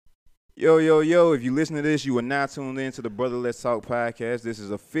Yo, yo, yo, if you listen to this, you are now tuned in to the Brother Let's Talk podcast. This is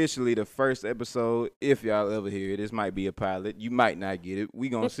officially the first episode. If y'all ever hear it, this might be a pilot. You might not get it. We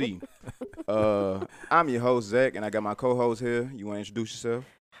gonna see. I'm your host, Zach, and I got my co-host here. You want to introduce yourself?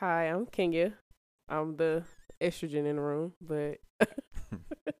 Hi, I'm Kenya. I'm the estrogen in the room, but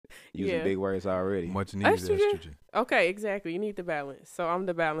Using yeah. big words already. Much needed estrogen. Okay, exactly. You need the balance. So I'm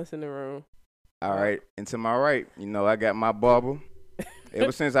the balance in the room. All right, and to my right, I got my barber.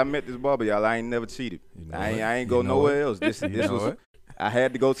 Ever since I met this barber, y'all, I ain't never cheated. You know I ain't go nowhere else. This was what? I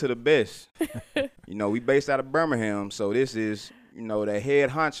had to go to the best. We based out of Birmingham, so this is the head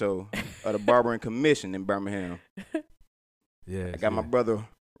honcho of the Barbering Commission in Birmingham. Yes, I got my brother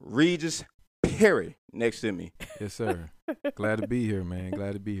Rhegess Perry next to me. Yes, sir. Glad to be here, man.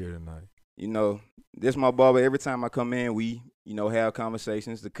 Glad to be here tonight. This my barber. Every time I come in, we have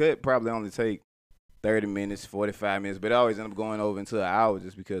conversations. The cut probably only take 30 minutes, 45 minutes, but it always end up going over into an hour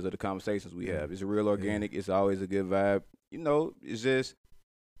just because of the conversations we have. It's real organic. It's always a good vibe. It's just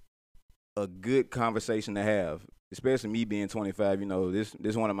a good conversation to have, especially me being 25.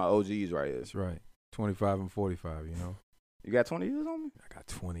 This one of my OGs right here. That's right. 25 and 45, You got 20 years on me? I got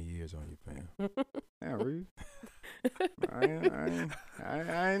 20 years on you, fam. Yeah, Reed.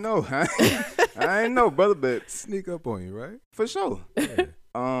 I ain't know. I ain't know, brother, but Sneak up on you, right? for sure.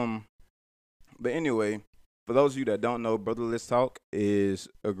 Yeah. But anyway, for those of you that don't know, Brother Let's Talk is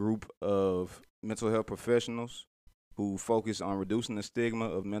a group of mental health professionals who focus on reducing the stigma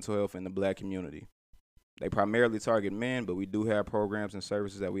of mental health in the black community. They primarily target men, but we do have programs and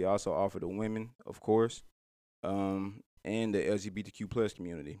services that we also offer to women, of course, and the LGBTQ plus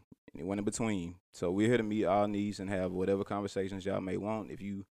community, anyone in between. So we're here to meet all needs and have whatever conversations y'all may want. If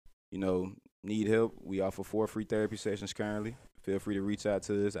you need help, we offer 4 free therapy sessions currently. Feel free to reach out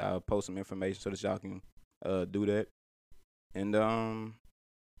to us. I'll post some information so that y'all can do that. And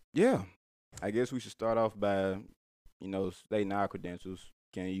yeah, I guess we should start off by stating our credentials.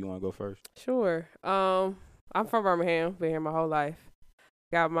 Kenny, you want to go first? Sure. I'm from Birmingham. Been here my whole life.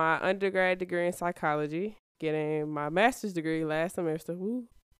 Got my undergrad degree in psychology. Getting my master's degree last semester. Woo.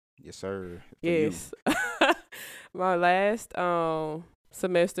 Yes, sir. Yes. My last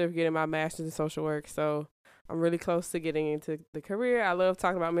semester of getting my master's in social work. So I'm really close to getting into the career. I love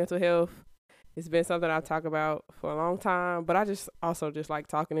talking about mental health. It's been something I've talked about for a long time, but I just like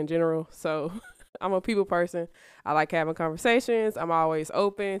talking in general. So I'm a people person. I like having conversations. I'm always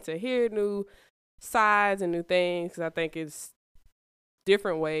open to hear new sides and new things because I think it's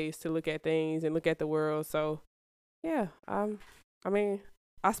different ways to look at things and look at the world. So yeah, I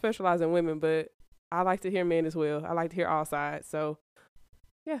specialize in women, but I like to hear men as well. I like to hear all sides. So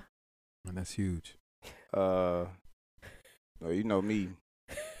yeah. And that's huge. Well, you know me,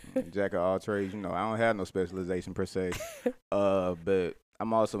 jack of all trades. I don't have no specialization per se. But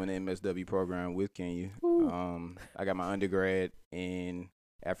I'm also in the MSW program with Kenya. I got my undergrad in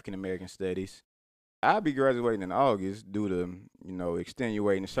African American Studies. I'll be graduating in August due to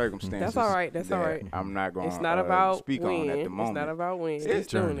extenuating circumstances. That's all right. That's all right. I'm not going. It's not about speak when. on at the moment. It's not about when. It's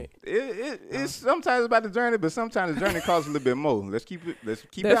doing it. It's sometimes about the journey, but sometimes the journey costs a little bit more. Let's keep it. That's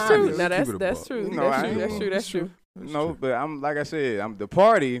it true. honest. Now Keep it a that's buck. true. That's true. No, but I'm like I said, I'm the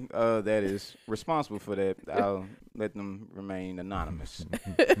party that is responsible for that. I'll let them remain anonymous.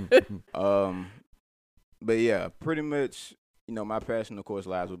 But yeah, pretty much. My passion, of course,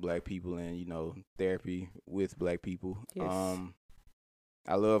 lies with black people and therapy with black people. Yes.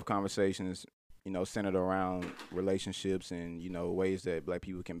 I love conversations, centered around relationships and ways that black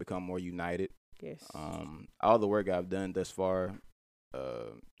people can become more united. Yes. All the work I've done thus far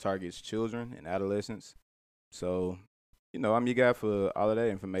targets children and adolescents. So, I'm your guy for all of that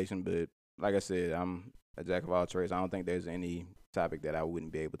information. But like I said, I'm a jack of all trades. I don't think there's any topic that I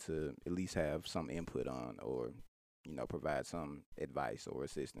wouldn't be able to at least have some input on or, provide some advice or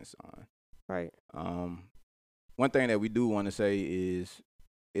assistance on. Right. One thing that we do want to say is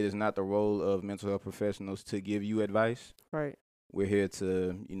it is not the role of mental health professionals to give you advice. Right. We're here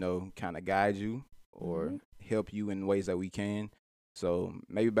to, kind of guide you or help you in ways that we can. So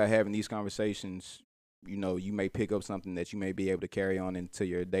maybe by having these conversations, you may pick up something that you may be able to carry on into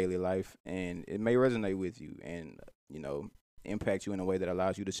your daily life, and it may resonate with you and, impact you in a way that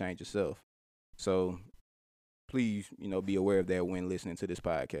allows you to change yourself. So please, be aware of that when listening to this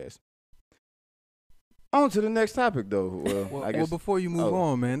podcast. On to the next topic, though. Well, before you move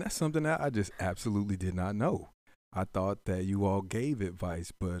on, man, that's something that I just absolutely did not know. I thought that you all gave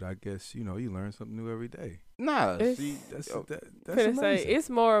advice, but I guess, you learn something new every day. Nah, It's- see, That's Say amazing. it's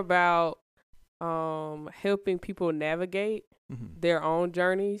more about helping people navigate their own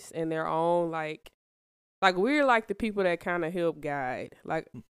journeys and their own like we're like the people that kind of help guide. Like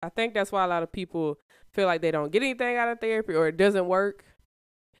I think that's why a lot of people feel like they don't get anything out of therapy or it doesn't work.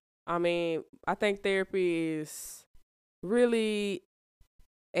 I mean, I think therapy is really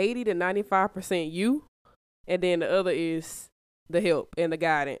 80 to 95% you, and then the other is the help and the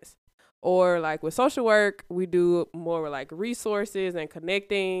guidance. Or like with social work, we do more with like resources and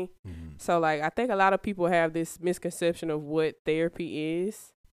connecting. So like I think a lot of people have this misconception of what therapy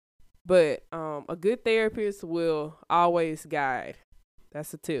is, but a good therapist will always guide.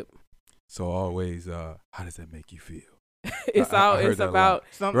 That's a tip. So always, how does that make you feel? It's about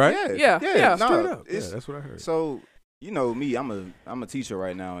right? Yeah. Straight up. Yeah, that's what I heard. So you know me, I'm a teacher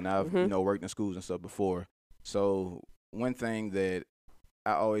right now, and I've worked in schools and stuff before. So one thing that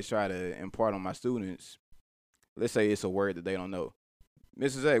I always try to impart on my students, let's say it's a word that they don't know.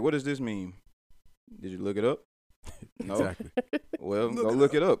 Mrs. A, what does this mean? Did you look it up? No. Exactly. Well, go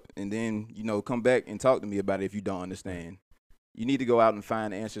look it up, and then come back and talk to me about it if you don't understand. You need to go out and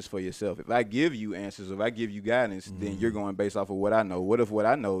find answers for yourself. If I give you answers, if I give you guidance, then you're going based off of what I know. What if what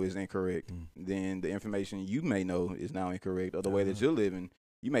I know is incorrect? Then the information you may know is now incorrect, or the way that you're living,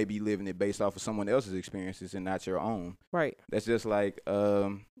 you may be living it based off of someone else's experiences and not your own. Right. That's just like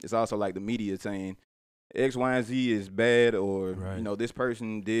it's also like the media saying X, Y, and Z is bad, or this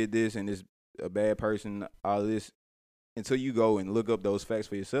person did this and is a bad person. All this. Until you go and look up those facts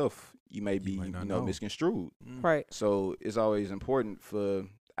for yourself, you may be misconstrued. Right. So it's always important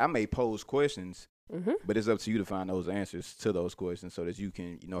I may pose questions, but it's up to you to find those answers to those questions so that you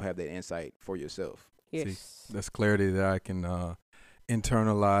can have that insight for yourself. Yes. See, that's clarity that I can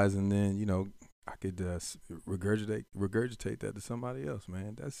internalize, and then I could regurgitate that to somebody else.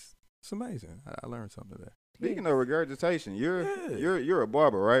 Man, it's amazing. I learned something there. Speaking of regurgitation, you're a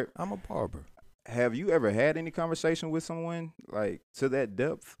barber, right? I'm a barber. Have you ever had any conversation with someone like to that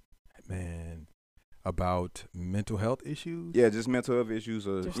depth? Man, about mental health issues? Yeah, just mental health issues,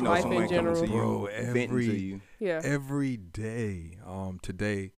 or just life someone in general. coming to you, Bro, venting to you. every day.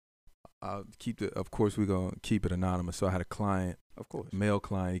 Today, of course, we're gonna keep it anonymous. So I had a client, of course, male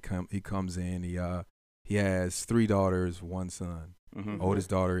client. He comes in. He has 3 daughters, 1 son. Oldest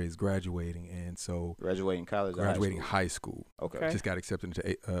daughter is graduating, and so graduating college, high school. Okay. Just got accepted into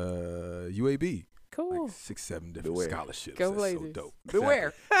UAB. Cool. Like 6, 7 different scholarships. Go That's Blazers. so dope.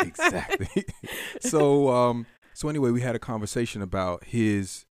 Beware. Exactly. So anyway, we had a conversation about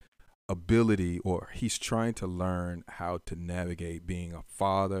his ability, or he's trying to learn how to navigate being a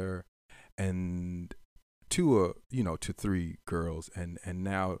father, and to 3 girls, and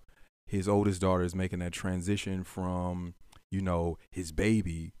now his oldest daughter is making that transition from his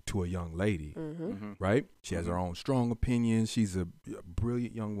baby to a young lady, right? She has her own strong opinions. She's a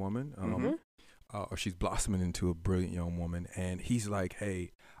brilliant young woman, or she's blossoming into a brilliant young woman. And he's like,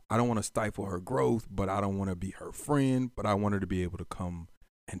 hey, I don't want to stifle her growth, but I don't want to be her friend, but I want her to be able to come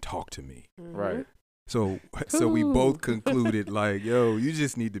and talk to me. Right. So we both concluded like, yo, you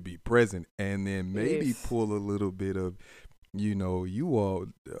just need to be present, and then maybe pull a little bit of, you all,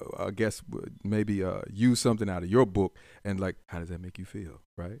 I guess, maybe use something out of your book, and like, how does that make you feel,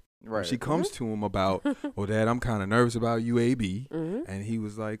 right? Right. She comes to him about, well, Dad, I'm kind of nervous about UAB, and he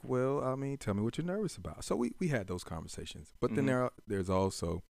was like, well, I mean, tell me what you're nervous about. So we had those conversations, but then there's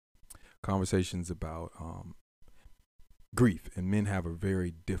also conversations about grief, and men have a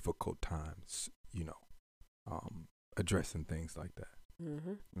very difficult time, addressing things like that.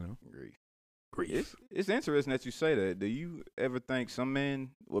 Grief. It's interesting that you say that. Do you ever think some men,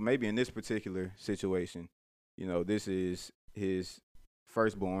 well, maybe in this particular situation, this is his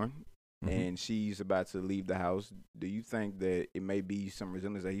firstborn, and she's about to leave the house. Do you think that it may be some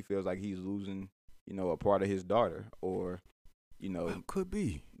resemblance that he feels like he's losing, a part of his daughter, or, could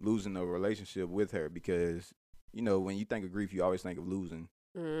be losing a relationship with her? Because, when you think of grief, you always think of losing.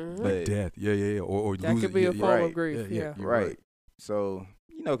 Like death. Yeah. Or that losing. could be a form of grief. Yeah. Right. So,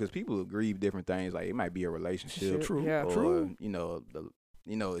 because people grieve different things. Like, it might be a relationship. True. Yeah. Or, True.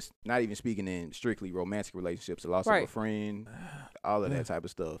 It's not even speaking in strictly romantic relationships. The loss of a friend, all of that type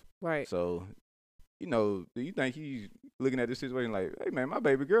of stuff. Right. So, do you think he's looking at this situation like, hey, man, my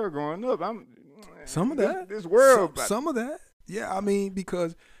baby girl growing up, some of that. This world. Some of that. Yeah, I mean,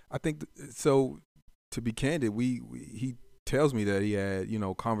 because I think, so to be candid, he tells me that he had,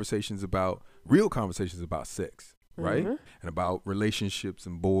 real conversations about sex. Right? And about relationships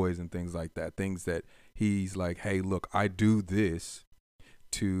and boys and things like that. Things that he's like, hey, look, I do this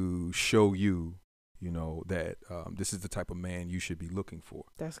to show you, that this is the type of man you should be looking for.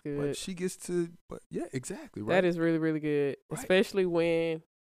 That's good. But she gets to, yeah, exactly. Right. That is really, really good. Right. Especially when,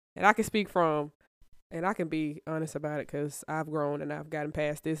 and I can speak from, and I can be honest about it because I've grown and I've gotten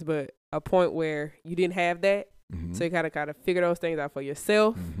past this, but a point where you didn't have that, Mhm. So you gotta figure those things out for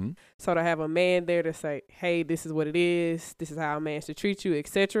yourself. Mhm. So to have a man there to say, hey, this is what it is. This is how a man should treat you,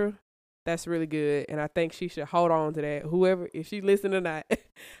 etc. That's really good. And I think she should hold on to that. Whoever, if she listen or not,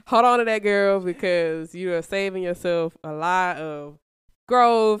 hold on to that girl, because you are saving yourself a lot of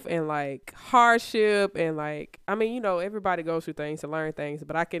growth and like hardship. And like, I mean, you know, everybody goes through things to learn things,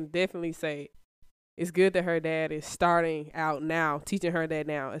 but I can definitely say it's good that her dad is starting out now, teaching her that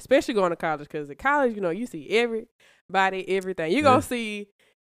now, especially going to college. Because at college, you know, you see everybody, everything. You're going to see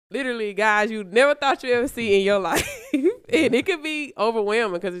literally guys you never thought you ever see in your life. And it could be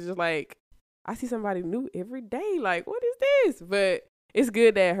overwhelming because it's just like, I see somebody new every day. Like, what is this? But it's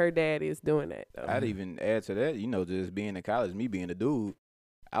good that her dad is doing that, though. I'd even add to that, you know, just being in college, me being a dude,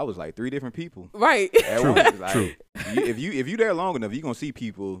 I was like 3 different people. Right. At True. once. Like, True. if you there long enough, you're going to see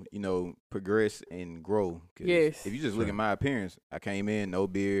people, you know, progress and grow. 'Cause Yes. if you just look at my appearance, I came in, no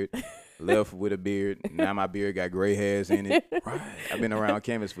beard, left with a beard. Now my beard got gray hairs in it. Right. I've been around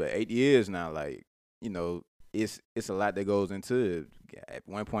campus for 8 years now. Like, you know, it's a lot that goes into it. At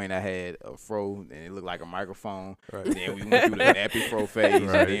one point, I had a fro, and it looked like a microphone. Right. Then we went through the nappy fro phase,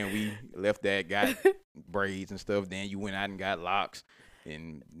 Right. and then we left that, got braids and stuff. Then you went out and got locks,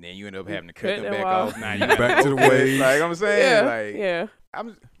 and then you end up having to cut them back off. Now you Back to the waves. Like I'm saying, Yeah. like Yeah.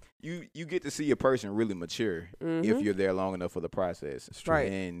 you get to see a person really mature if Mhm. you're there long enough for the process.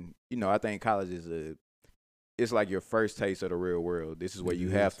 Right. And you know, I think college is it's like your first taste of the real world. This is where you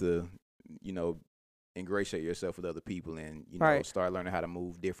It have is. to, you know, ingratiate yourself with other people and, you know, Right. start learning how to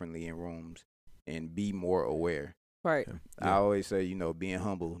move differently in rooms and be more aware. Right. I always say, you know, being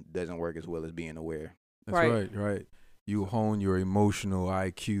humble doesn't work as well as being aware. That's Right. right. You hone your emotional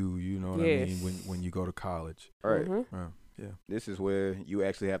IQ, you know what I mean, Yes. when you go to college. Right. Mhm. Yeah. This is where you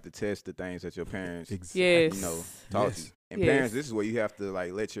actually have to test the things that your parents, Exactly. Yes. you know, taught Yes. you. And Yes. parents, this is where you have to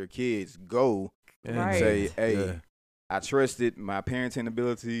like let your kids go And Right. say, hey, Yeah. I trusted my parenting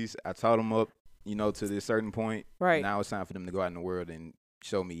abilities. I taught them up, you know, to this certain point. Right. Now it's time for them to go out in the world and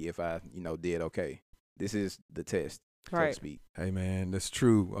show me if I, you know, did okay. This is the test, so to Right. speak. Hey man, that's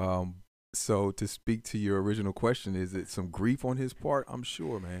true. So to speak to your original question, is it some grief on his part? I'm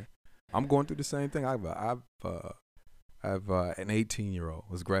sure, man. I'm going through the same thing. I've an 18-year-old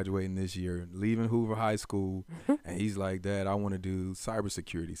was graduating this year, leaving Hoover High School, and he's like, Dad, I want to do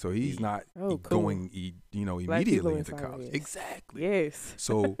cybersecurity. So he's not Oh, cool. going, Black people immediately in into cyber, college. yes. Exactly. Yes.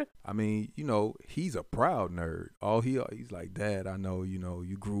 So I mean, you know, he's a proud nerd. He's like, Dad, I know, you know,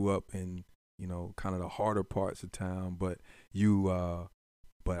 you grew up in, you know, kind of the harder parts of town, but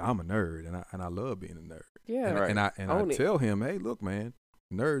but I'm a nerd, and I love being a nerd. Yeah. And, Right. and I Own it. tell him, hey, look, man,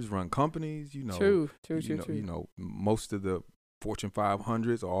 nerds run companies. You know, True. You know, most of the Fortune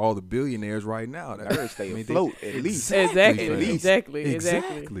 500s or all the billionaires right now. Nerds stay I mean, afloat at least. Exactly. At least.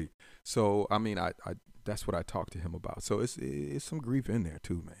 Exactly. So I mean, I that's what I talked to him about. So it's some grief in there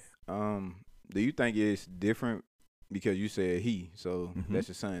too, man. Do you think it's different because you said he, so Mhm. that's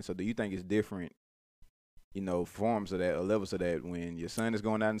your son. So do you think it's different, you know, forms of that or levels of that when your son is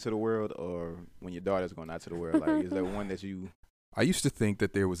going out into the world or when your daughter's going out to the world? Like, is there one that you? I used to think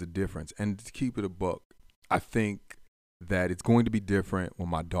that there was a difference, and to keep it a buck, I think that it's going to be different when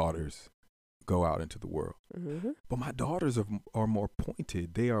my daughters go out into the world. Mm-hmm. But my daughters are more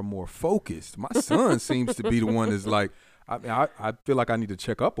pointed. They are more focused. My son seems to be the one that's like, I mean, I feel like I need to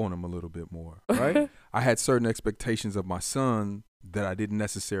check up on him a little bit more, right? I had certain expectations of my son that I didn't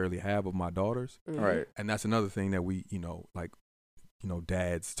necessarily have of my daughters. Mm-hmm. Right. And that's another thing that we,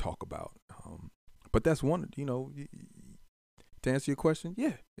 dads talk about. But that's one, to answer your question,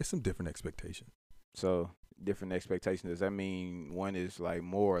 yeah, it's some different expectations. So different expectations. Does that mean one is like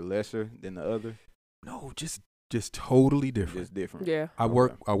more or lesser than the other? No, just totally different. Just different. Yeah. I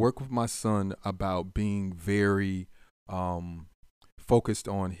work with my son about being very focused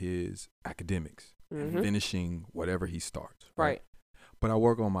on his academics and Mhm. finishing whatever he starts. Right. But I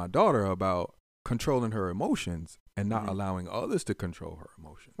work on my daughter about controlling her emotions and not Mhm. allowing others to control her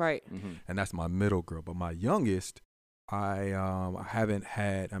emotions. Right. Mm-hmm. And that's my middle girl. But my youngest, I haven't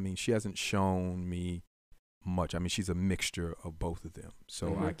had. I mean, she hasn't shown me much. I mean, she's a mixture of both of them. So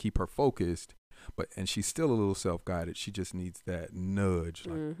I Mhm. keep her focused, and she's still a little self-guided. She just needs that nudge,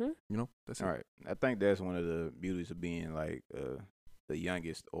 like, Mm-hmm. that's All it. right. I think that's one of the beauties of being like the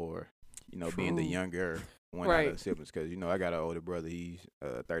youngest or, being the True. younger one out of the siblings. Because, I got an older brother. He's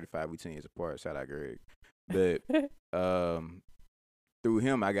 35. We 10 years apart. Shout out Greg. But through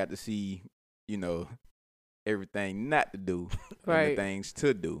him, I got to see, everything not to do and the Right. things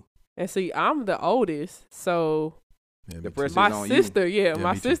to do. And see, I'm the oldest, so Yeah, me The too. pressure- my is on you. sister, Yeah,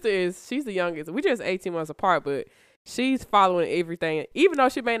 my me too. sister she's the youngest. We just 18 months apart, but she's following everything. Even though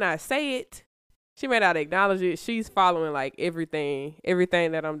she may not say it, she may not acknowledge it. She's following like everything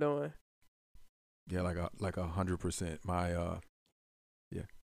that I'm doing. Yeah, like 100%. My yeah.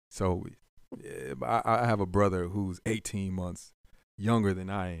 So I have a brother who's 18 months younger than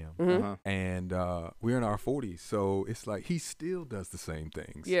I am, Mm-hmm. and we're in our 40s. So it's like he still does the same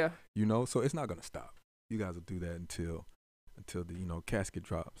things. Yeah. You know, so it's not gonna stop. You guys will do that until the casket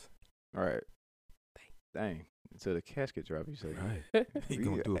drops. All right. Dang. Until the casket drop, you say. Right. He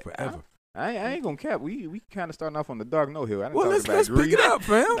gonna do it forever. I ain't gonna cap. We kind of starting off on the dark note here. I didn't Well, talk let's about pick it up,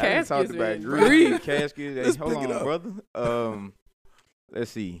 fam. I didn't talk Caskets, about man. greed, casket. Hey, Let's hold pick it on, up. brother.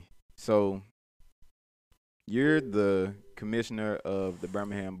 Let's see. So, you're the commissioner of the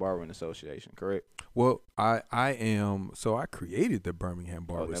Birmingham Barbering Association, correct? Well, I am. So I created the Birmingham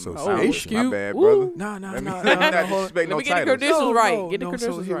Barbering never mind. Association. My Excuse- bad, Ooh. brother. No. Let me hold not on. disrespect no Let me get the titles. credentials right. Get the So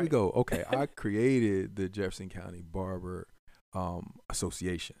credentials here we right. go. Okay, I created the Jefferson County Barber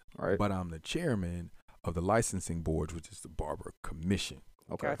Association, Right. but I'm the chairman of the licensing board, which is the Barber Commission.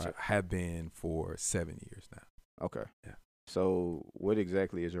 Okay. Gotcha. I have been for 7 years now. Okay. Yeah. So, what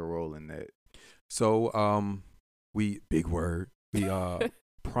exactly is your role in that? So we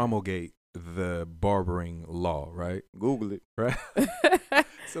promulgate the barbering law, right? Google it. Right.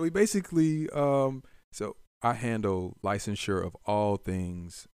 So we basically so I handle licensure of all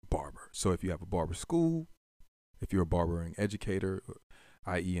things barber. So if you have a barber school, if you're a barbering educator,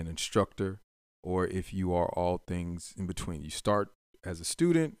 i.e. an instructor, or if you are all things in between, you start as a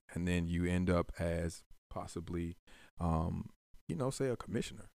student and then you end up as possibly say a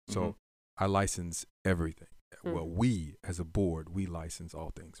commissioner. So I license everything. Well, we as a board, we license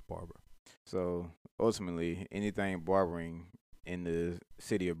all things barber. So, ultimately, anything barbering in the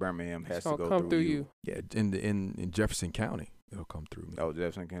city of Birmingham has to go come through you. Yeah, in Jefferson County, it'll come through me. Oh,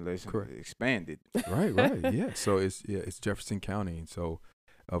 Jefferson County. Correct. Expanded. Right, yeah. So it's Jefferson County. And so,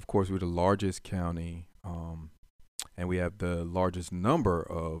 of course, we're the largest county, and we have the largest number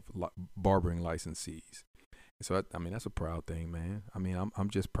of barbering licensees. And so, that's a proud thing, man. I mean, I'm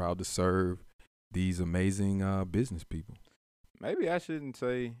just proud to serve these amazing business people. Maybe I shouldn't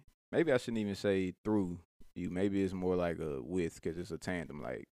even say through you. Maybe it's more like a with, because it's a tandem.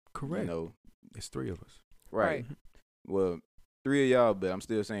 Like, Correct. You know, It's 3 of us. right. Well, 3 of y'all, but I'm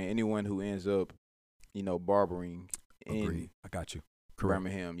still saying anyone who ends up, barbering in Agreed. I got you. Correct.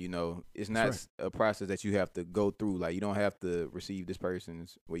 Birmingham, it's not a process that you have to go through. Like, you don't have to receive this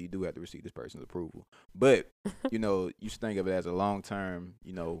person's, well, you do have to receive this person's approval. But, you should think of it as a long-term,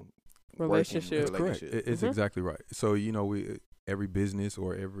 Relationship. working Correct. It's exactly right. So, every business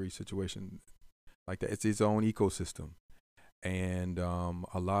or every situation like that, it's its own ecosystem. And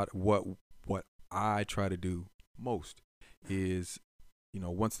a lot what I try to do most is,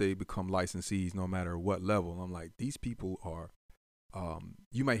 once they become licensees, no matter what level, I'm like, these people are,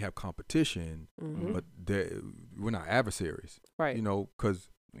 you might have competition, but we're not adversaries. Right. we're Because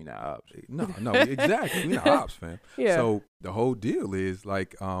not ops. No, exactly. We're not ops, fam. Yeah. So the whole deal is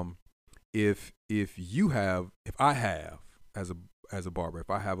like, if I have as a barber, if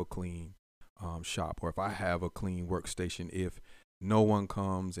I have a clean shop, or if I have a clean workstation, if no one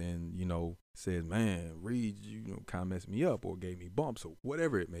comes and says, man, Reed, kind of messed me up or gave me bumps or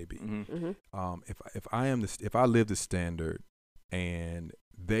whatever it may be, if I live the standard and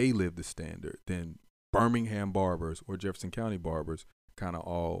they live the standard, then Birmingham barbers or Jefferson County barbers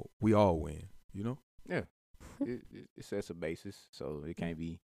we all win, Yeah. It sets a basis, so it can't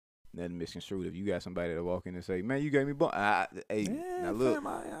be nothing misconstrued. If you got somebody that walk in and say, man, you gave me bump. Hey, now look, fam,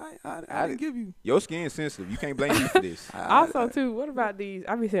 I didn't give you. your skin's sensitive. You can't blame me for this. Also, too, what about these?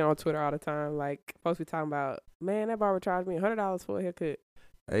 I be seeing on Twitter all the time, like, folks be talking about, man, that barber charged me $100 for a haircut.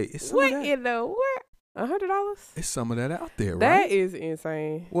 Hey, it's some What of that. in the what? $100? It's some of that out there, right? That is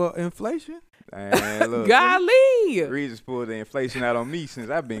insane. Well, inflation. Man, look, Golly. Reed just pulled the inflation out on me since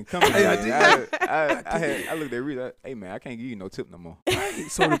I've been coming. Hey, I here. did. I looked at Reed. Hey man, I can't give you no tip no more. Right.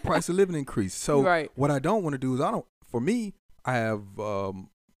 So the price of living increased. So Right. what I don't want to do is I have,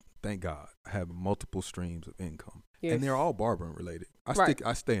 thank God, I have multiple streams of income, Yes. and they're all barbering related.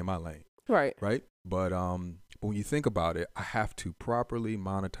 I stay in my lane, Right. right? But when you think about it, I have to properly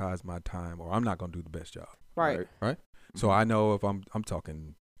monetize my time, or I'm not gonna do the best job. Right. Right. So I know if I'm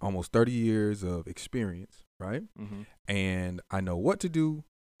talking almost 30 years of experience, right? Mm-hmm. And I know what to do,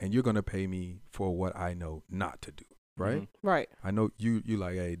 and you're gonna pay me for what I know not to do, right? Right. I know you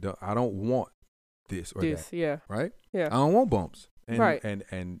like, hey, I don't want this or This. that, Yeah. right? Yeah. I don't want bumps. And, Right.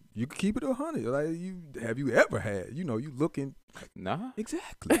 And you can keep it 100. Like have you ever had? You looking Nah.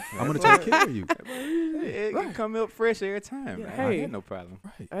 exactly. I'm gonna take care of you. It Right. come up fresh every time. Yeah, Man. hey. I had no problem.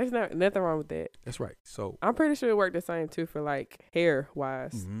 Right. There's nothing wrong with that. That's right. So I'm pretty sure it worked the same too for like hair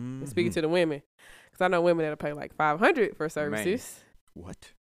wise. mhm. Speaking to the women, because I know women that'll pay like $500 for services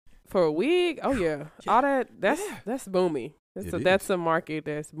what? for a wig. Oh yeah, Yeah. all that. Yeah. That's booming. It That's is. a market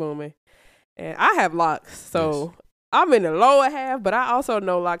that's booming. And I have locks, so I'm in the lower half. But I also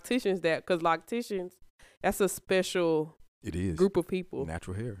know locticians because locticians, that's a special It is group of people.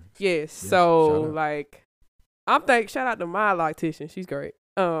 natural hair. Yes. shout So out. like, shout out to my loctician. She's great.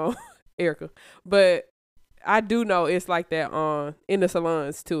 Erica. But I do know it's like that in the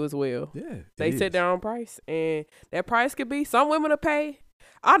salons too as well. Yeah. They it set is. their own price, and that price could be some women will pay.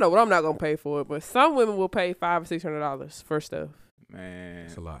 I know what I'm not gonna pay for it, but some women will pay $500 or $600 for stuff. Man,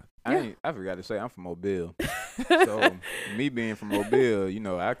 It's a lot. I forgot to say I'm from Mobile. So me being from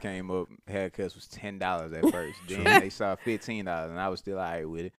Mobile, I came up, haircuts was $10 at first. Then they saw $15 and I was still all right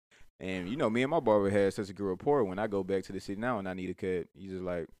with it. And me and my barber had such a good rapport. When I go back to the city now and I need a cut, he's just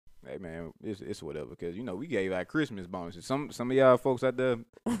like, hey man, it's whatever. Because we gave out Christmas bonuses. Some of y'all folks out there,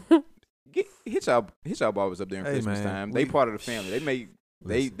 hit y'all barbers up there in Hey, Christmas man, time. They part of the family. They make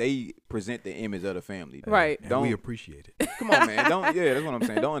Listen. they present the image of the family. Right. And we Don't- appreciate it. Come on, man. That's what I'm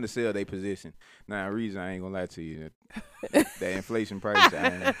saying. Don't undersell their position. Now, reason I ain't gonna lie to you, that inflation price.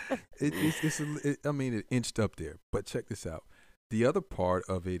 It inched up there. But check this out. The other part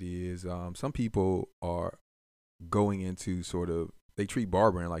of it is some people are going into they treat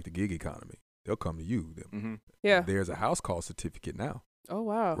barbering like the gig economy. They'll come to you. Mm-hmm. Yeah. There's a house call certificate now, Oh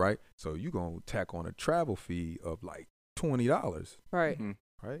wow. right? So you gonna tack on a travel fee of like $20, Right.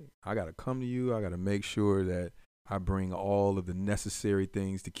 Mm-hmm. right? I gotta come to you. I gotta make sure that I bring all of the necessary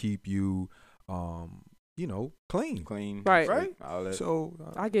things to keep you, clean. Clean, Right. right? All that. So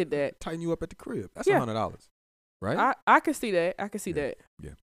I get that. tighten you up at the crib. That's Yeah. $100, right? I can see that. I can see Yeah.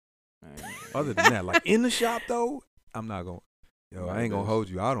 that. Man. Other than that, like in the shop though, I'm not gonna. I ain't gonna Yes. hold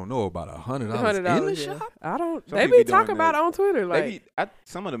you. I don't know about $100 in the $100. Yeah. shop. I don't. Some They people be doing talking about that. it on Twitter, like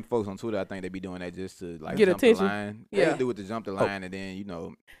Some of them folks on Twitter, I think they be doing that just to like Get jump attention. the line. Yeah. They do it to jump the line, and then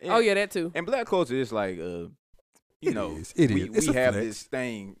oh yeah, that too. And black culture is like It is. It we is. It's a have flex. this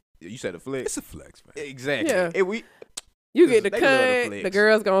thing. You said a flex. It's a flex, man. Exactly. Yeah. And You get the they love the cut, flex. the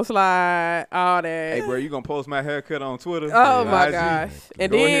girls gonna slide, all that. Hey, bro, you gonna post my haircut on Twitter? Oh Yeah, my IG? gosh!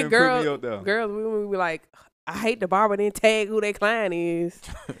 And Go ahead then and put me up there. girls, we would be like, I hate the barber. Then tag who their client is.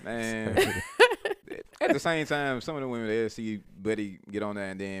 Man. At the same time, some of the women they'll see Buddy get on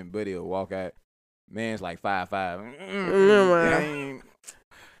there, and then Buddy will walk out. Man's like 5'5".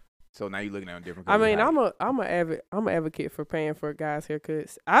 So now you looking at him different. I mean, I'm an advocate for paying for guys'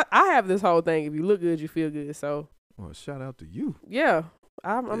 haircuts. I have this whole thing. If you look good, you feel good. So Well, shout out to you. yeah.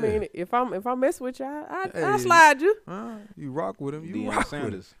 I Yeah. mean, if I mess with you, I Hey. slide you. You rock with him. You Deion rock with him.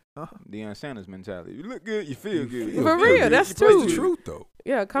 Sanders. Uh-huh. Deion Sanders mentality. You look good, you feel good. feel For good. real, that's It's true. the truth, though.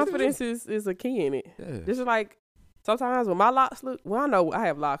 Yeah, confidence is a key in it. Yeah. This is like sometimes when my locks look. Well, I know I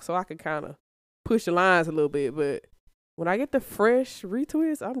have locks, so I can kind of push the lines a little bit. But when I get the fresh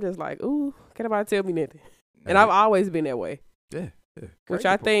retwist, I'm just like, ooh, can't nobody tell me nothing. And I've always been that way. Yeah. Which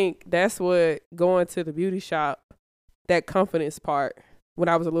I think that's what going to the beauty shop, that confidence part. When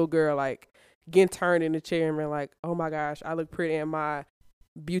I was a little girl, like getting turned in the chair and being like, oh my gosh, I look pretty, and my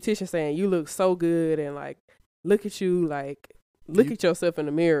beautician saying you look so good, and like look at you, like look at yourself in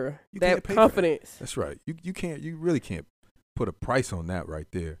the mirror. You That can't pay for confidence. That's right. You really can't put a price on that right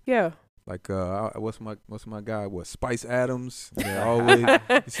there. Yeah. Like what's my guy? What, Spice Adams? Yeah, always.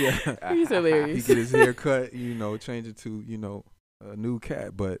 He's hilarious. He get his hair cut, change it to a new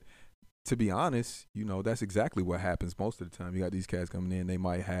cat. But to be honest, that's exactly what happens most of the time. You got these cats coming in, they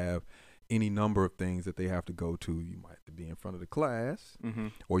might have any number of things that they have to go to. You might have to be in front of the class,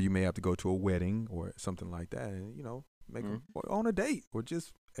 or you may have to go to a wedding or something like that, and make them on a date or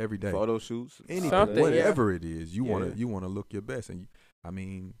just every day. Photo shoots, Anything, Something, whatever it is, you Yeah. want to look your best. And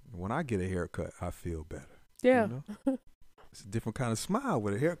when I get a haircut, I feel better. Yeah. It's a different kind of smile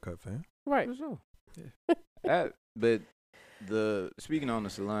with a haircut, fam. Right. For sure. Yeah. But speaking on the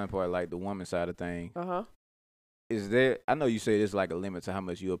salon part, like the woman side of thing, Uh-huh. is there? I know you say there's like a limit to how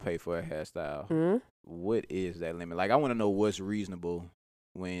much you'll pay for a hairstyle. Mm-hmm. What is that limit? Like, I want to know what's reasonable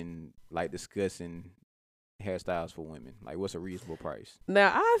when like discussing hairstyles for women. Like, what's a reasonable price?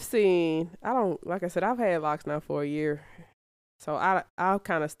 Now I've seen, like I said, I've had locks now for a year. So I've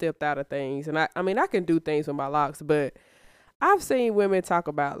kind of stepped out of things, and I mean I can do things with my locks, but I've seen women talk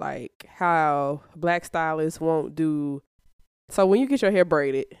about like how black stylists won't do. So when you get your hair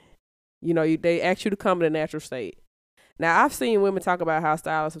braided, they ask you to come in a natural state. Now, I've seen women talk about how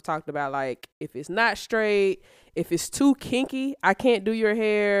stylists have talked about, like, if it's not straight, if it's too kinky, I can't do your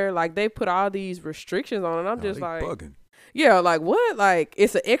hair. Like, they put all these restrictions on it. I'm just like, bugging. Yeah, like, what? Like,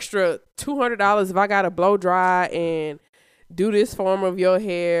 it's an extra $200 if I got to blow dry and do this form of your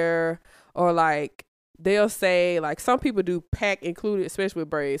hair. Or, like, they'll say, like, some people do pack included, especially with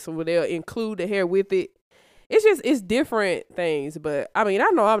braids. So, they'll include the hair with it. It's different things. But, I mean, I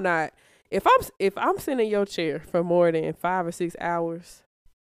know I'm not. If I'm sitting in your chair for more than 5 or 6 hours,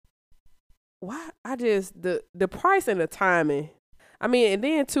 why? The price and the timing. I mean, and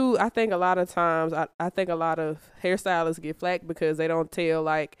then too, I think a lot of times, I think a lot of hairstylists get flack because they don't tell,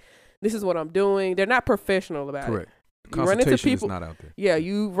 like, this is what I'm doing. They're not professional about it. Correct. Consultation is not out there. Yeah,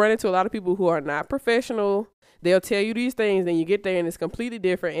 you run into a lot of people who are not professional. They'll tell you these things, and you get there and it's completely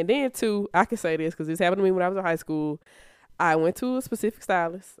different. And then too, I can say this because this happened to me when I was in high school. I went to a specific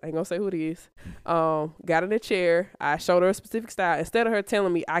stylist. I ain't gonna say who it is. Got in a chair. I showed her a specific style. Instead of her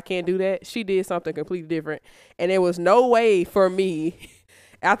telling me I can't do that, she did something completely different. And there was no way for me,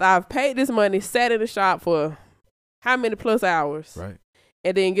 after I've paid this money, sat in the shop for how many plus hours, right,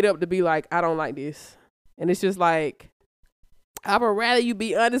 and then get up to be like, I don't like this. And it's just like, I would rather you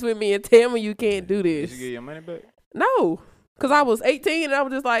be honest with me and tell me you can't do this. Did you get your money back? No, because I was 18 and I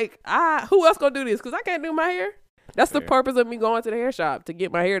was just like, who else gonna do this? Because I can't do my hair. That's the purpose of me going to the hair shop, to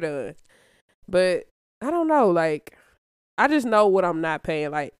get my hair done. But I don't know, like, I just know what I'm not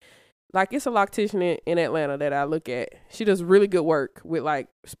paying. Like it's a loctician in Atlanta that I look at. She does really good work with, like,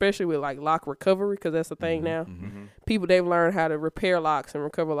 especially with, like, lock recovery, because that's the thing now. Mm-hmm. People, they've learned how to repair locks and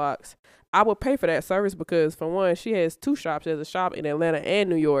recover locks. I would pay for that service because, for one, she has 2 shops. She has a shop in Atlanta and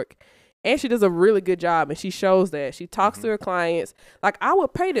New York. And she does a really good job, and she shows that. She talks to her clients. Like, I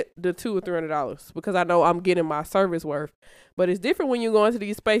would pay the $200 or $300 because I know I'm getting my service worth. But it's different when you go into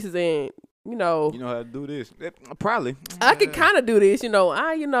these spaces and, you know how to do this. Probably. I can kind of do this, people be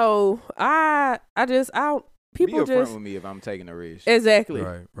upfront just with me if I'm taking a risk. Exactly.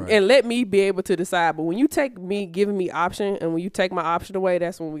 Right. And let me be able to decide. But when you take me giving me option, and when you take my option away,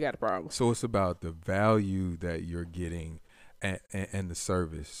 that's when we got a problem. So it's about the value that you're getting and the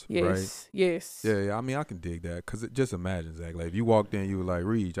service, right? Yes. Yeah. I mean, I can dig that, because just imagine, Zach, like, if you walked in, you were like,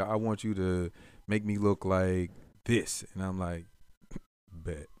 Reed, I want you to make me look like this, and I'm like,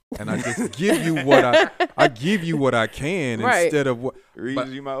 bet. And I just give you what I give you what I can, right, instead of what. Reed,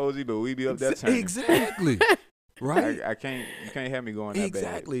 you my OZ, but we be up that time. Exactly. Right. You can't have me going that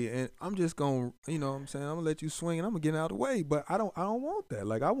exactly bad. And I'm just gonna, I'm gonna let you swing, and I'm gonna get out of the way. But I don't want that.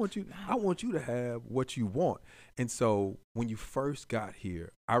 Like, I want you to have what you want. And so when you first got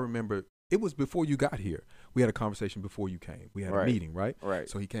here, I remember it was before you got here. We had a conversation before you came. We had a meeting, right? Right.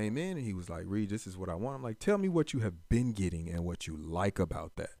 So he came in and he was like, Reed, this is what I want. I'm like, tell me what you have been getting and what you like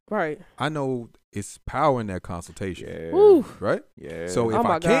about that. Right. I know it's power in that consultation. Yeah. Woo. Right? Yeah. So if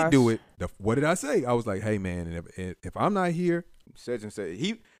I can't do it, what did I say? I was like, hey, man, and if I'm not here. Such and such.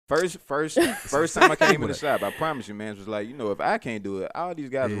 He first time I came in the shop, I promise you, man, was like, if I can't do it, all these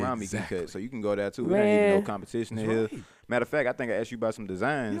guys around me can cut, so you can go there too. Man. There ain't even no competition in here. Matter of fact, I think I asked you about some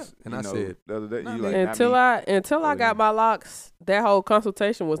designs, and I said the other day, until I got my locks, that whole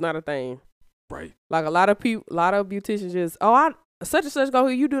consultation was not a thing. Right. Like, a lot of beauticians just, such and such go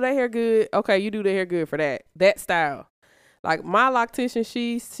here, you do that hair good. Okay, you do the hair good for that style. Like, my loctician,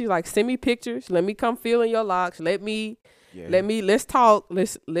 she like, send me pictures, let me come feel in your locks, let's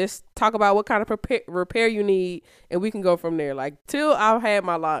talk about what kind of repair you need, and we can go from there. Like, till I've had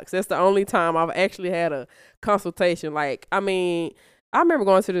my locks, that's the only time I've actually had a consultation. Like, I mean, I remember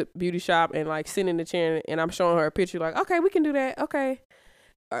going to the beauty shop and, like, sitting in the chair, and I'm showing her a picture, like, okay, we can do that, okay.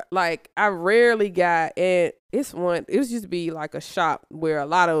 Like, I rarely got, and it was just be like a shop where a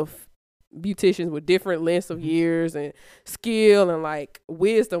lot of beauticians with different lengths of years and skill and, like,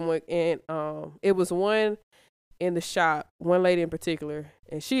 wisdom, and it was one in the shop, one lady in particular,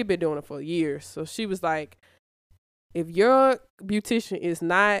 and she had been doing it for years. So she was like, if your beautician is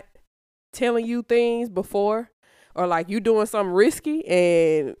not telling you things before, or, like, you doing something risky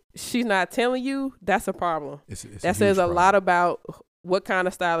and she's not telling you, that's a problem. That says a lot about what kind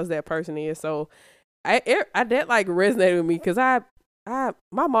of stylist that person is. So that, like, resonated with me, because my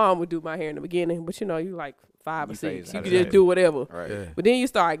mom would do my hair in the beginning, but you like 5 or 6, you could just do whatever. Right. Yeah. But then you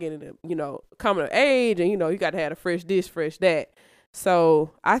start getting coming of age, and you got to have a fresh this, fresh that.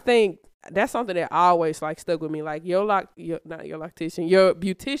 So I think that's something that always, like, stuck with me. Like, not your loctician, your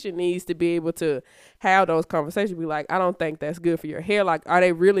beautician needs to be able to have those conversations. Be like, I don't think that's good for your hair. Like, are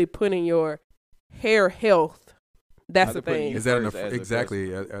they really putting your hair health? That's the thing. Is that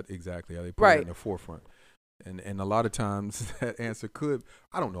exactly? Are they putting it in the forefront? And a lot of times that answer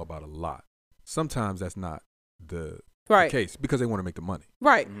I don't know about a lot. Sometimes that's not the Right. case because they want to make the money,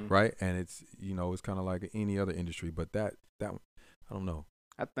 Right. right? And it's it's kind of like any other industry, but that I don't know.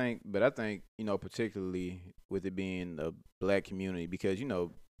 I think, particularly with it being a black community, because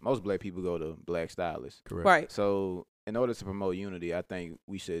most black people go to black stylists. Correct. Right. So in order to promote unity, I think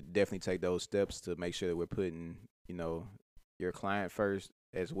we should definitely take those steps to make sure that we're putting, your client first,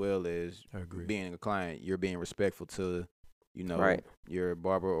 as well as I agree. being a client, you're being respectful to, Right. your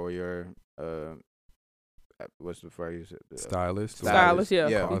barber or your what's the phrase? Stylist. Stylist, yeah.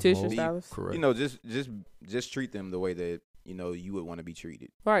 Yeah. Beautician, Cosmo. stylist. Correct. Just treat them the way that you would want to be treated.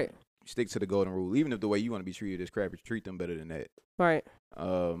 Right. Stick to the golden rule, even if the way you want to be treated is crappy. Treat them better than that. Right.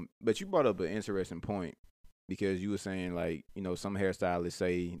 But you brought up an interesting point, because you were saying, like, some hairstylists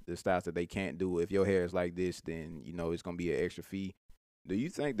say the styles that they can't do. If your hair is like this, then it's gonna be an extra fee. Do you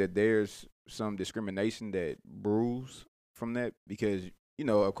think that there's some discrimination that brews from that? Because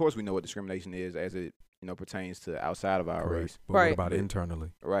of course, we know what discrimination is as it pertains to outside of our race. But Right. what about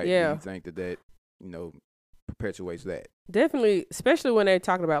internally? Right. Yeah. Do you think that perpetuates that? Definitely, especially when they're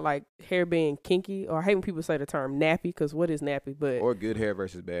talking about like hair being kinky, or I hate when people say the term nappy, because what is nappy? But Or good hair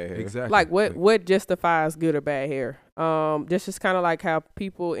versus bad hair. Exactly. like what justifies good or bad hair? This is kind of like how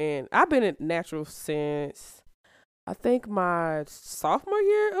people I've been in natural since I think my sophomore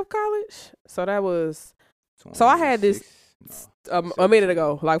year of college. So that was So I had this 26? a minute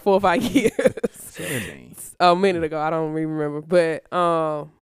ago, like 4 or 5 years. 17. A minute ago, I don't even remember. But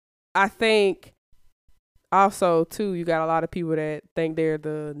I think also too, you got a lot of people that think they're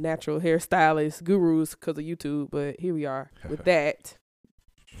the natural hairstylist gurus because of YouTube. But here we are with that.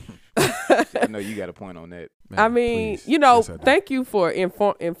 I know you got a point on that. Man, I mean, please. Yes, I do. thank you for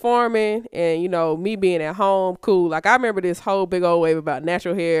informing, and me being at home, cool. Like I remember this whole big old wave about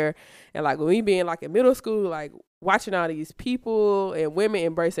natural hair, and like when we being like in middle school, like watching all these people and women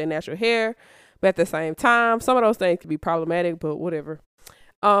embrace their natural hair, but at the same time, some of those things can be problematic. But whatever.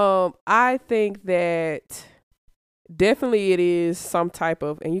 I think that definitely it is some type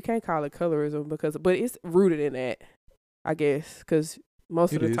of, and you can't call it colorism but it's rooted in that, I guess, because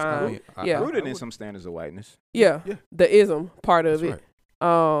most of the time, yeah, rooted in some standards of whiteness. Yeah, Yeah. the ism part of That's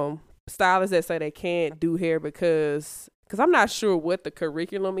it. Stylists that say they can't do hair because I'm not sure what the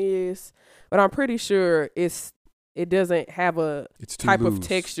curriculum is, but I'm pretty sure it doesn't have a It's too type loose. of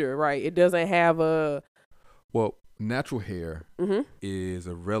texture, right? It doesn't have a. Well, natural hair Mhm. is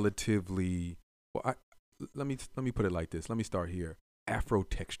a relatively let me put it like this. Let me start here. Afro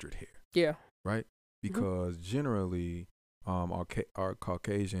textured hair, Yeah. right? Because generally, our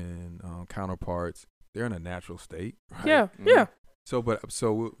Caucasian counterparts, they're in a natural state, right? Yeah. Mhm. Yeah. So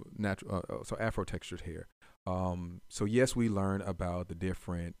natural, so Afro textured hair. So yes, we learn about the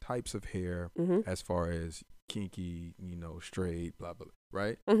different types of hair Mhm. as far as kinky, straight, blah blah,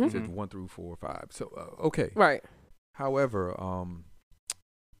 right? Mhm. You said 1 through 4 or 5. So okay. Right. However,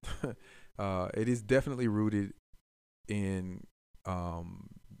 it is definitely rooted in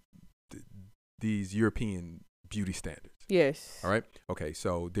these European beauty standards. Yes. All right. Okay.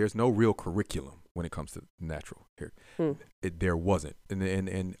 So there's no real curriculum when it comes to natural hair. There wasn't,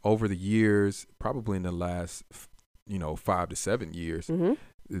 and over the years, probably in the last 5 to 7 years, Mhm.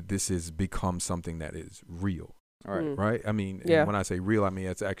 this has become something that is real. All right. Mm. Right. I mean, Yeah. and when I say real, I mean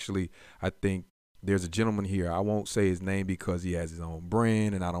it's actually. I think there's a gentleman here. I won't say his name because he has his own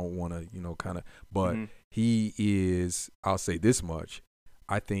brand, and I don't want to, kind of. But Mhm. he is. I'll say this much.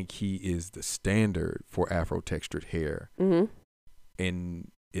 I think he is the standard for Afro textured hair Mhm.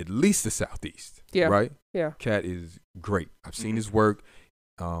 in at least the Southeast. Yeah. Right. Yeah. Cat is great. I've seen Mhm. his work.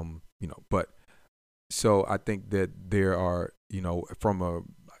 But so I think that there are, from I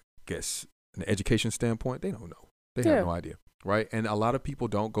guess an education standpoint, they don't know. They Yeah. have no idea. Right. And a lot of people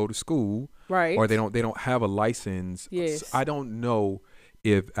don't go to school, Right. or they don't have a license. Yes. I don't know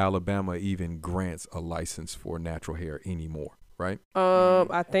if Alabama even grants a license for natural hair anymore. Right.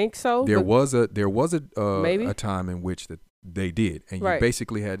 I think so. There but- was Maybe. a time in which that they did, and you Right.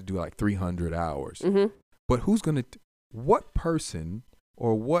 basically had to do like 300 hours. Mhm. But what person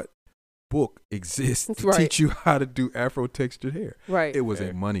or what book exists to Right. teach you how to do Afro textured hair? Right. It was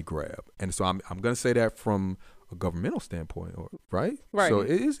Fair. a money grab, and so I'm going to say that from a governmental standpoint, right? Right. So it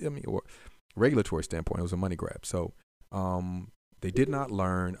is. I mean, or regulatory standpoint, it was a money grab. So they did not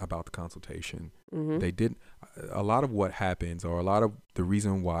learn about the consultation. Mhm. They didn't. A lot of what happens, or a lot of the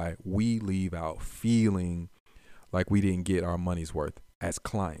reason why we leave out feeling like we didn't get our money's worth as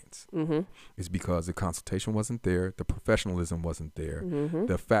clients, Mhm. is because the consultation wasn't there, the professionalism wasn't there. Mhm.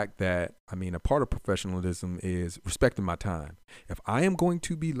 The fact that, a part of professionalism is respecting my time. If I am going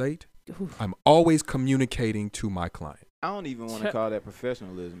to be late, Oof. I'm always communicating to my client. I don't even want to call that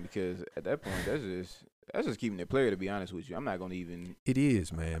professionalism, because at that point, That's just keeping it player, to be honest with you. I'm not gonna even. It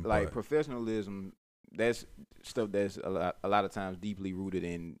is, man. Like but professionalism, that's stuff that's a lot of times deeply rooted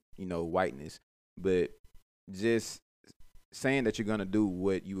in whiteness. But just saying that you're gonna do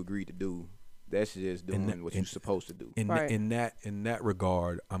what you agreed to do, that's just doing what you're supposed to do. In that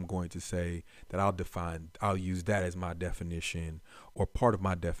regard, I'm going to say that I'll use that as my definition or part of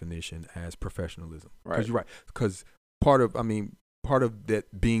my definition as professionalism. Right. Because you're right. Because part of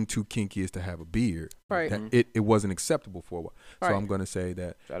that being too kinky is to have a beard. Right. That it wasn't acceptable for a while. Right. So I'm going to say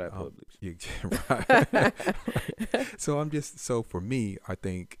that. Shout out Publix. Yeah, right. So for me, I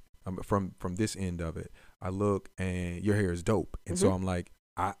think from this end of it, I look and your hair is dope. And so I'm like,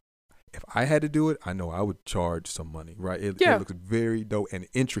 if I had to do it, I know I would charge some money, right? It looks very dope and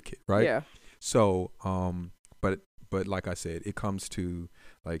intricate, right? Yeah. So, but like I said, it comes to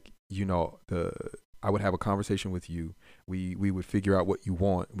like, I would have a conversation with you. We would figure out what you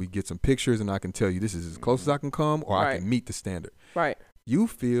want. We get some pictures and I can tell you this is as close as I can come or I can meet the standard. Right. You